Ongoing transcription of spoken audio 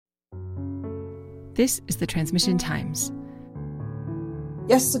This is the Transmission Times.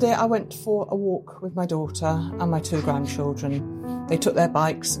 Yesterday I went for a walk with my daughter and my 2 grandchildren. They took their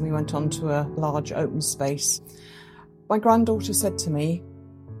bikes and we went onto a large open space. My granddaughter said to me,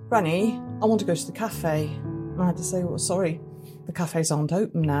 "Granny, I want to go to the cafe." And I had to say, "Well, sorry, the cafes aren't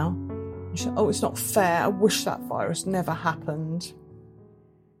open now." And she said, "Oh, it's not fair. I wish that virus never happened."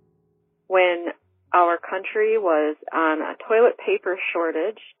 When our country was on a toilet paper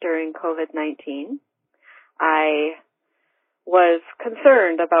shortage during COVID-19, I was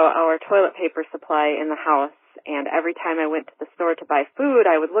concerned about our toilet paper supply in the house, and every time I went to the store to buy food,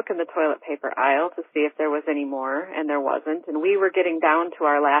 I would look in the toilet paper aisle to see if there was any more, and there wasn't, and we were getting down to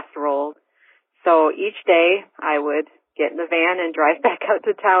our last roll. So each day I would get in the van and drive back out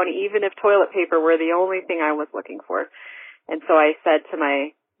to town, even if toilet paper were the only thing I was looking for. And so I said to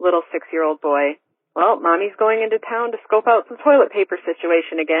my little 6-year-old boy, "Well, Mommy's going into town to scope out the toilet paper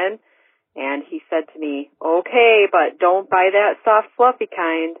situation again." And he said to me, "Okay, but don't buy that soft, fluffy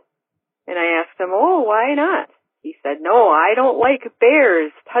kind." And I asked him, "Oh, why not?" He said, "No, I don't like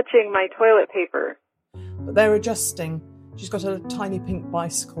bears touching my toilet paper." But they're adjusting. She's got a tiny pink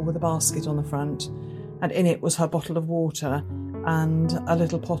bicycle with a basket on the front, and in it was her bottle of water and a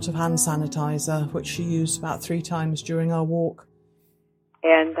little pot of hand sanitizer, which she used about 3 times during our walk.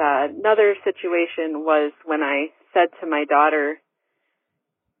 And another situation was when I said to my daughter,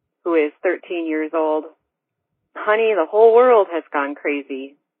 who is 13 years old, "Honey, the whole world has gone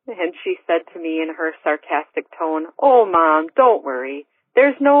crazy." And she said to me in her sarcastic tone, "Oh, Mom, don't worry.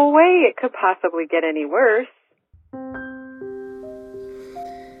 There's no way it could possibly get any worse."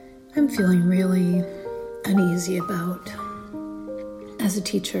 I'm feeling really uneasy about, as a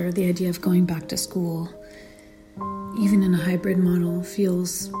teacher, the idea of going back to school, even in a hybrid model,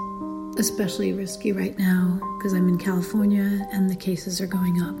 feels especially risky right now because I'm in California and the cases are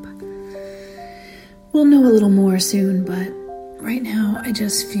going up. We'll know a little more soon, but right now I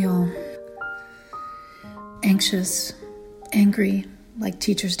just feel anxious, angry, like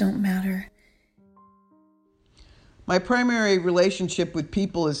teachers don't matter. My primary relationship with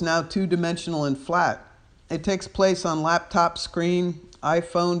people is now 2-dimensional and flat. It takes place on laptop screen,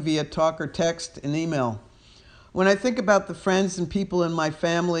 iPhone via talk or text, and email. When I think about the friends and people in my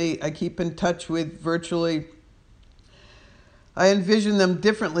family I keep in touch with virtually, I envision them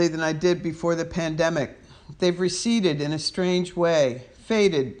differently than I did before the pandemic. They've receded in a strange way,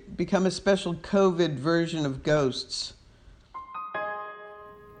 faded, become a special COVID version of ghosts.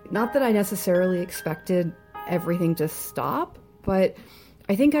 Not that I necessarily expected everything to stop, but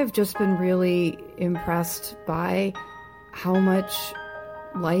I think I've just been really impressed by how much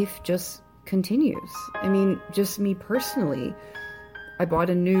life just continues. I mean, just me personally, I bought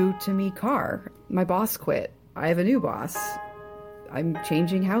a new to me car. My boss quit. I have a new boss. I'm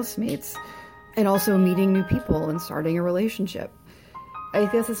changing housemates and also meeting new people and starting a relationship. I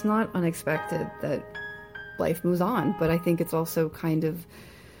guess it's not unexpected that life moves on, but I think it's also kind of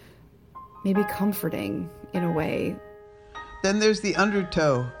maybe comforting in a way. Then there's the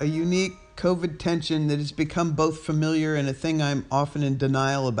undertow, a unique COVID tension that has become both familiar and a thing I'm often in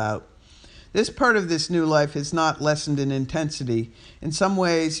denial about. This part of this new life has not lessened in intensity. In some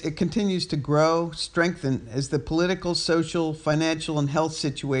ways, it continues to grow, strengthen as the political, social, financial, and health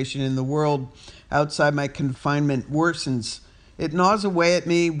situation in the world outside my confinement worsens. It gnaws away at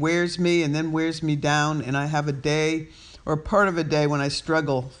me, wears me, and then wears me down, and I have a day or part of a day when I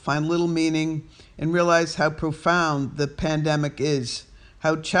struggle, find little meaning, and realize how profound the pandemic is,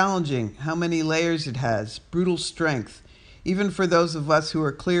 how challenging, how many layers it has, brutal strength, even for those of us who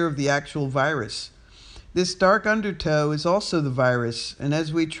are clear of the actual virus. This dark undertow is also the virus, and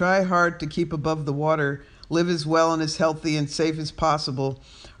as we try hard to keep above the water, live as well and as healthy and safe as possible,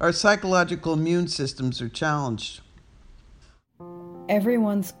 our psychological immune systems are challenged.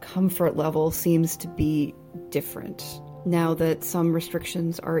 Everyone's comfort level seems to be different now that some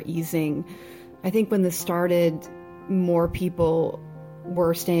restrictions are easing. I think when this started, more people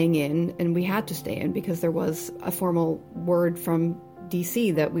were staying in, and we had to stay in because there was a formal word from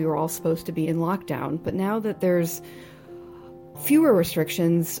DC that we were all supposed to be in lockdown. But now that there's fewer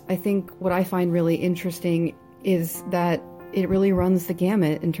restrictions, I think what I find really interesting is that it really runs the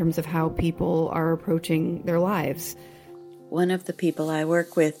gamut in terms of how people are approaching their lives. One of the people I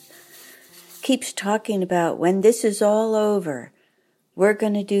work with keeps talking about when this is all over, we're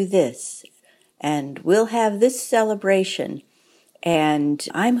going to do this, and we'll have this celebration, and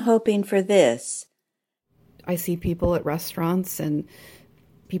I'm hoping for this. I see people at restaurants, and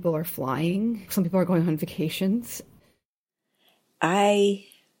people are flying. Some people are going on vacations. I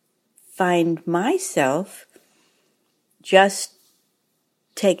find myself just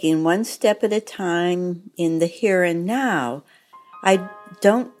taking one step at a time in the here and now. I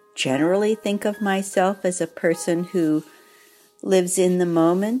don't generally think of myself as a person who lives in the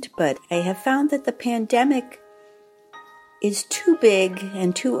moment, but I have found that the pandemic is too big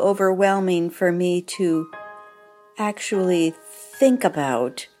and too overwhelming for me to actually think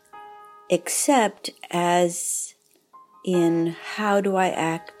about, except as in how do I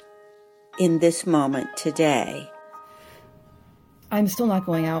act in this moment today. I'm still not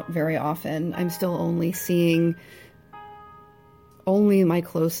going out very often. I'm still only seeing only my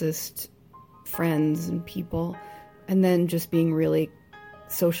closest friends and people, and then just being really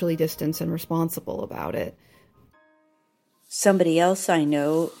socially distanced and responsible about it. Somebody else I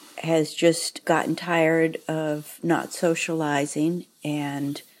know has just gotten tired of not socializing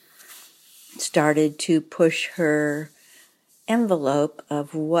and started to push her envelope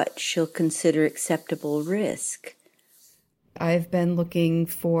of what she'll consider acceptable risk. I've been looking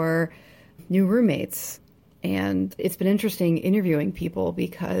for new roommates, and it's been interesting interviewing people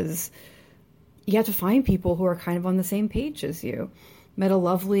because you have to find people who are kind of on the same page as you. Met a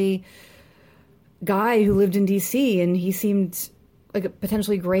lovely guy who lived in DC, and he seemed like a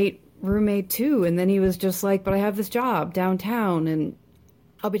potentially great roommate too. And then he was just like, but I have this job downtown and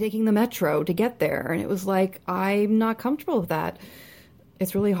I'll be taking the metro to get there. And it was like, I'm not comfortable with that.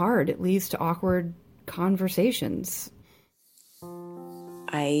 It's really hard. It leads to awkward conversations.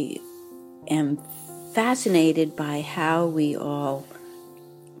 I am fascinated by how we all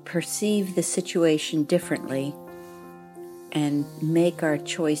perceive the situation differently and make our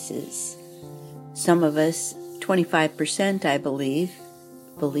choices. Some of us, 25%, I believe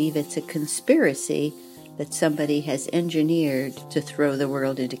it's a conspiracy that somebody has engineered to throw the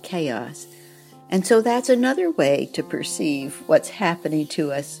world into chaos. And so that's another way to perceive what's happening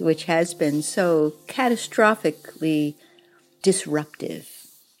to us, which has been so catastrophically disruptive.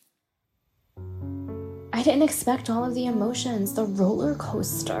 I didn't expect all of the emotions, the roller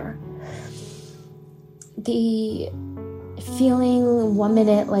coaster, the feeling 1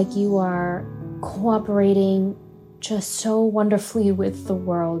 minute like you are cooperating just so wonderfully with the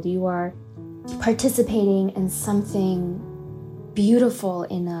world. You are participating in something beautiful,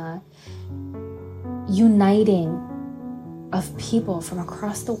 in a uniting of people from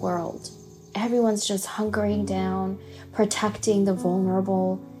across the world. Everyone's just hunkering down, protecting the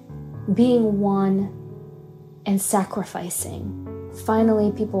vulnerable, being one, and sacrificing.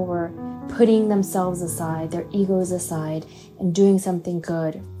 Finally, people were putting themselves aside, their egos aside, and doing something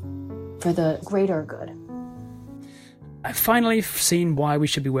good for the greater good. I've finally seen why we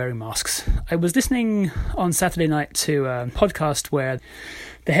should be wearing masks. I was listening on Saturday night to a podcast where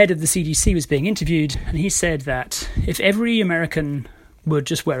the head of the CDC was being interviewed, and he said that if every American would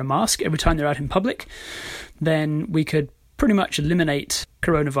just wear a mask every time they're out in public, then we could pretty much eliminate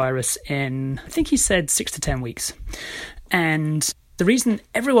coronavirus in, I think he said, 6 to 10 weeks. And the reason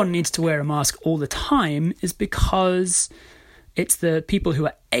everyone needs to wear a mask all the time is because it's the people who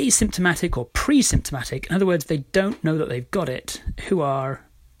are asymptomatic or pre-symptomatic, in other words, they don't know that they've got it, who are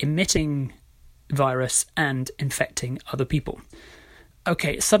emitting virus and infecting other people.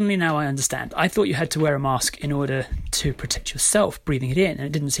 Okay, suddenly now I understand. I thought you had to wear a mask in order to protect yourself breathing it in, and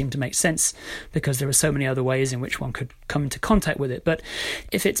it didn't seem to make sense because there are so many other ways in which one could come into contact with it. But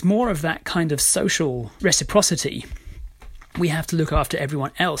if it's more of that kind of social reciprocity, we have to look after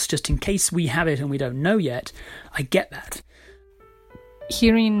everyone else just in case we have it and we don't know yet. I get that.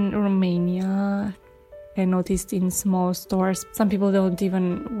 Here in Romania, I noticed in small stores, some people don't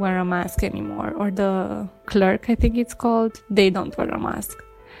even wear a mask anymore. Or the clerk, I think it's called, they don't wear a mask.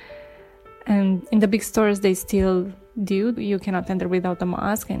 And in the big stores, they still do. You cannot enter without a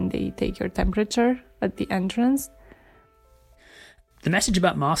mask, and they take your temperature at the entrance. The message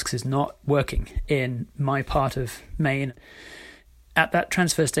about masks is not working in my part of Maine. At that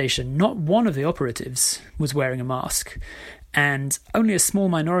transfer station, not one of the operatives was wearing a mask, and only a small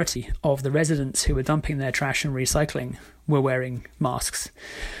minority of the residents who were dumping their trash and recycling were wearing masks.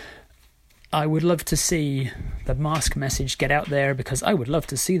 I would love to see the mask message get out there, because I would love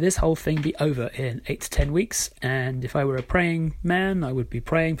to see this whole thing be over in 8 to 10 weeks, and if I were a praying man, I would be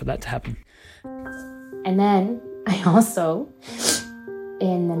praying for that to happen. And then I also,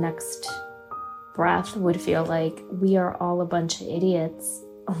 in the next breath, would feel like we are all a bunch of idiots.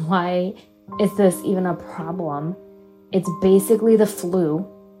 Why is this even a problem? It's basically the flu.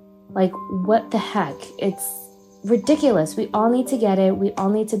 Like, what the heck? It's ridiculous. We all need to get it. We all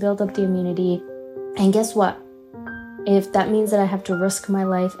need to build up the immunity. And guess what? If that means that I have to risk my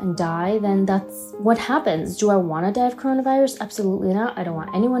life and die, then that's what happens. Do I want to die of coronavirus? Absolutely not. I don't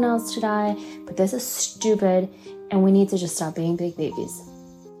want anyone else to die. But this is stupid, and we need to just stop being big babies.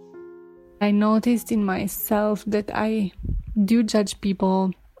 I noticed in myself that I do judge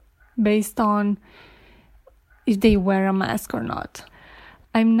people based on if they wear a mask or not.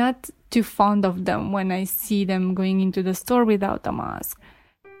 I'm not too fond of them when I see them going into the store without a mask.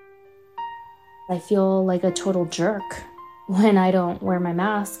 I feel like a total jerk when I don't wear my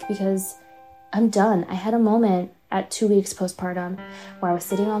mask because I'm done. I had a moment at 2 weeks postpartum where I was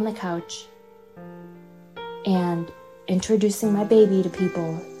sitting on the couch and introducing my baby to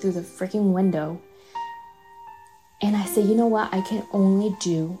people through the freaking window. And I said, you know what? I can only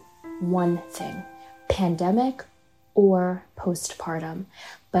do one thing, pandemic or postpartum,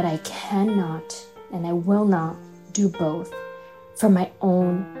 but I cannot and I will not do both for my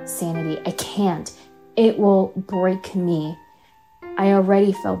own sanity. I can't. It will break me. I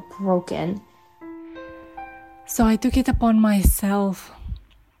already felt broken. So I took it upon myself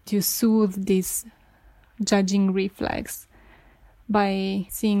to soothe this judging reflex by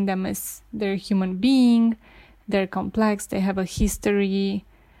seeing them as they're a human being, they're complex, they have a history,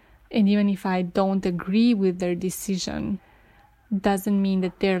 and even if I don't agree with their decision, doesn't mean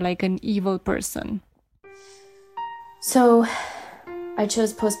that they're like an evil person. So I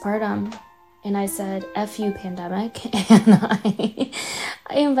chose postpartum and I said, F you, pandemic. And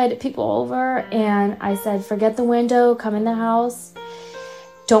I invited people over and I said, forget the window, come in the house,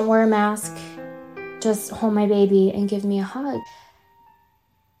 don't wear a mask, just hold my baby and give me a hug.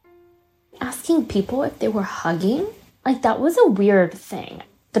 Asking people if they were hugging, like that was a weird thing.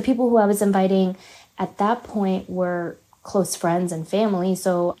 The people who I was inviting at that point were close friends and family,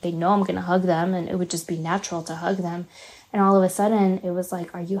 so they know I'm gonna hug them and it would just be natural to hug them. And all of a sudden it was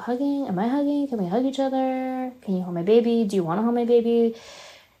like, are you hugging? Am I hugging? Can we hug each other? Can you hold my baby? Do you want to hold my baby?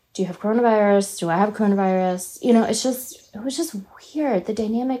 Do you have coronavirus? Do I have coronavirus? You know, it was just weird. The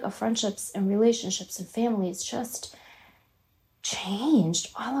dynamic of friendships and relationships and families just changed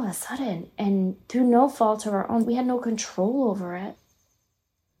all of a sudden. And through no fault of our own, we had no control over it.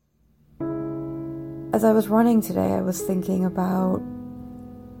 As I was running today, I was thinking about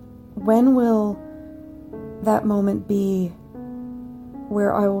when will that moment be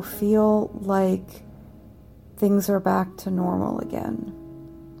where I will feel like things are back to normal again.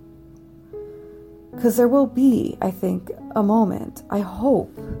 Because there will be, I think, a moment. I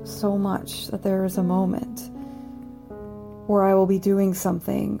hope so much that there is a moment where I will be doing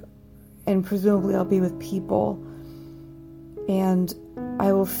something and presumably I'll be with people and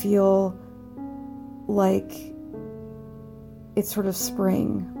I will feel like it's sort of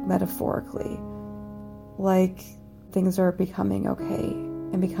spring, metaphorically. Like things are becoming okay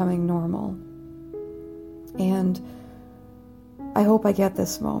and becoming normal. And I hope I get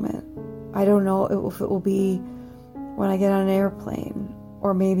this moment. I don't know if it will be when I get on an airplane,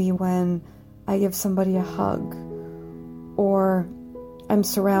 or maybe when I give somebody a hug, or I'm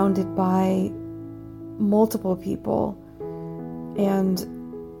surrounded by multiple people and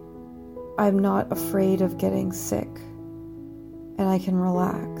I'm not afraid of getting sick and I can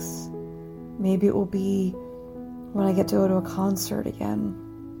relax. Maybe it will be when I get to go to a concert again.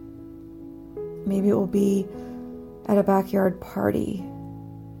 Maybe it will be at a backyard party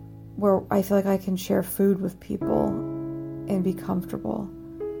where I feel like I can share food with people and be comfortable.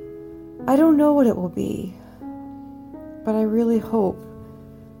 I don't know what it will be, but I really hope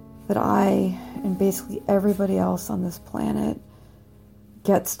that I and basically everybody else on this planet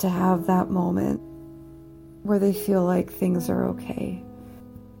gets to have that moment where they feel like things are okay.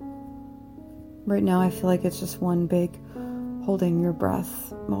 Right now I feel like it's just one big holding your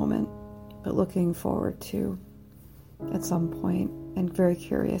breath moment, but looking forward to at some point and very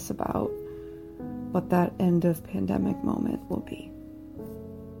curious about what that end of pandemic moment will be.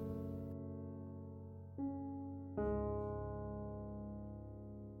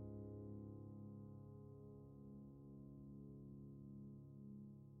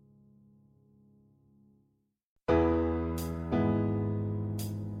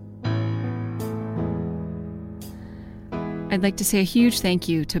 I'd like to say a huge thank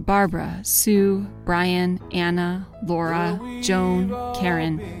you to Barbara, Sue, Brian, Anna, Laura, Joan,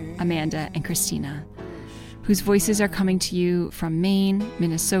 Karen, Amanda, and Christina, whose voices are coming to you from Maine,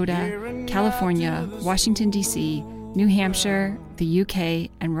 Minnesota, California, Washington, D.C., New Hampshire, the UK,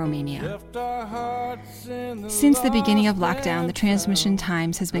 and Romania. Since the beginning of lockdown, the Transmission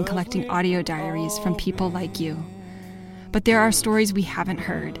Times has been collecting audio diaries from people like you. But there are stories we haven't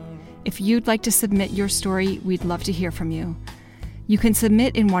heard. If you'd like to submit your story, we'd love to hear from you. You can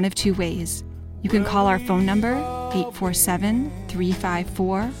submit in one of two ways. You can call our phone number,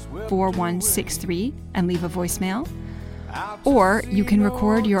 847-354-4163, and leave a voicemail. Or you can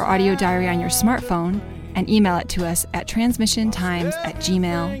record your audio diary on your smartphone and email it to us at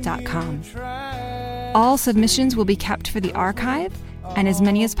transmissiontimes@gmail.com. All submissions will be kept for the archive, and as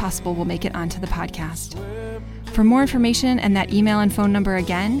many as possible will make it onto the podcast. For more information and that email and phone number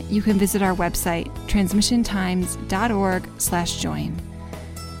again, you can visit our website, transmissiontimes.org/join.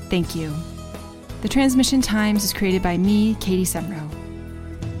 Thank you. The Transmission Times is created by me, Katie Semro.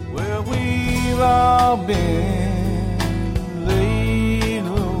 Well, we've all been